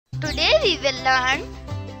Today we will learn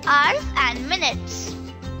hours and minutes.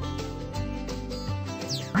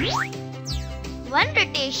 One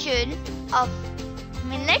rotation of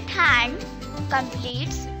minute hand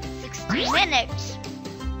completes 60 minutes.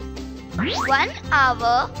 1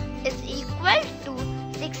 hour is equal to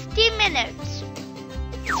 60 minutes.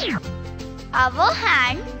 Our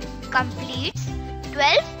hand completes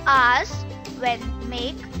 12 hours when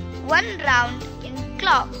make one round in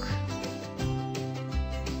clock.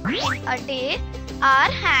 In a day, our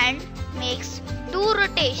hand makes 2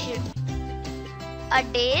 rotations. A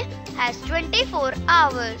day has 24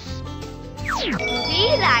 hours.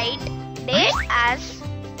 We write day as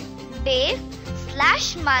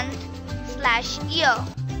day/month/year.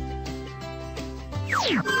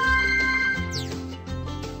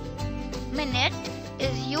 Minute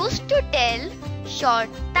is used to tell short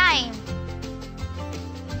time.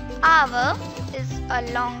 Hour is a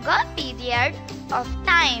longer period of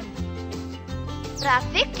time.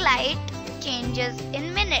 Traffic light changes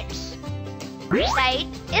in minutes. Light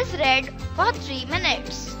is red for 3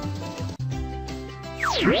 minutes.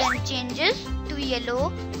 Then changes to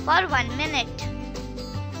yellow for 1 minute.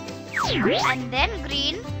 And then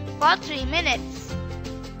green for 3 minutes.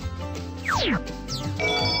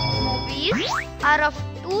 Movies are of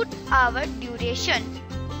 2-hour duration.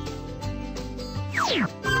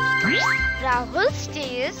 Rahul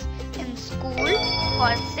stays in school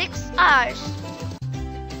for 6 hours.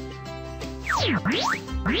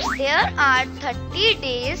 There are 30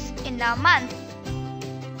 days in a month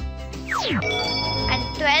and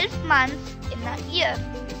 12 months in a year.